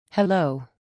Hello.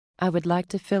 I would like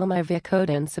to fill my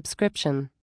Vicodin subscription.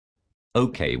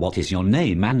 Okay, what is your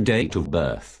name and date of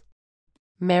birth?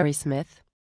 Mary Smith.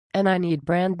 And I need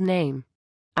brand name.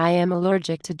 I am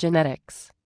allergic to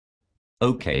genetics.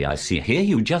 Okay, I see here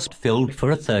you just filled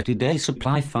for a 30-day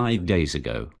supply 5 days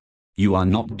ago. You are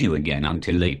not due again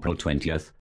until April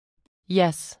 20th.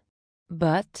 Yes.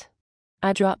 But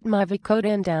I dropped my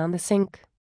Vicodin down the sink.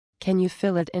 Can you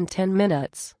fill it in 10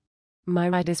 minutes? My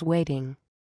ride is waiting.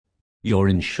 Your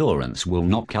insurance will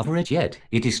not cover it yet.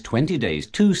 It is 20 days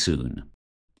too soon.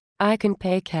 I can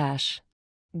pay cash.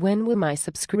 When will my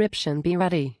subscription be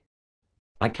ready?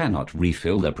 I cannot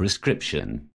refill the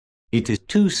prescription. It is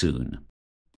too soon.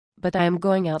 But I am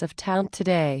going out of town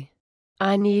today.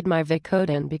 I need my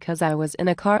Vicodin because I was in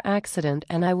a car accident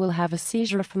and I will have a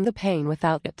seizure from the pain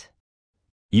without it.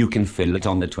 You can fill it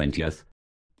on the 20th.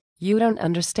 You don't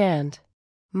understand.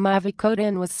 My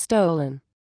Vicodin was stolen.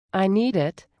 I need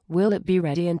it. Will it be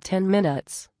ready in 10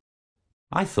 minutes?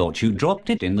 I thought you dropped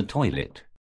it in the toilet.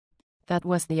 That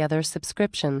was the other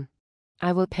subscription.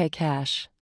 I will pay cash.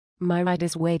 My ride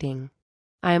is waiting.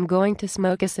 I am going to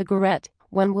smoke a cigarette.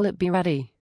 When will it be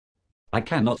ready? I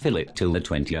cannot fill it till the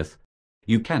 20th.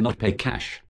 You cannot pay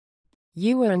cash.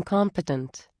 You were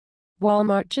incompetent.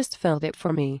 Walmart just filled it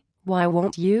for me. Why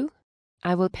won't you?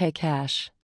 I will pay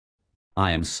cash.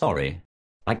 I am sorry.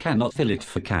 I cannot fill it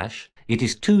for cash. It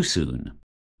is too soon.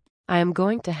 I am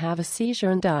going to have a seizure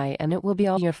and die, and it will be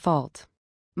all your fault.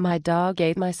 My dog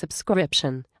ate my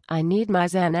subscription. I need my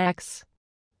Xanax.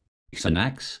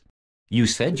 Xanax? You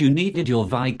said you needed your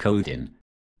Vicodin.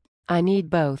 I need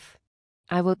both.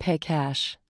 I will pay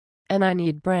cash. And I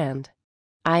need brand.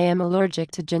 I am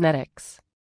allergic to genetics.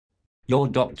 Your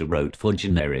doctor wrote for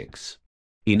generics.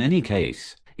 In any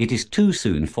case, it is too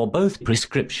soon for both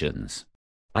prescriptions.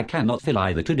 I cannot fill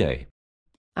either today.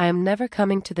 I am never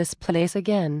coming to this place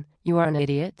again. You are an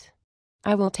idiot.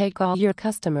 I will take all your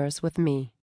customers with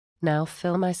me. Now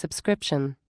fill my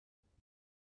subscription.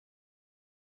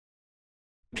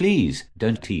 Please,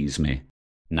 don't tease me.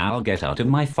 Now get out of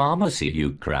my pharmacy,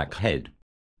 you crackhead.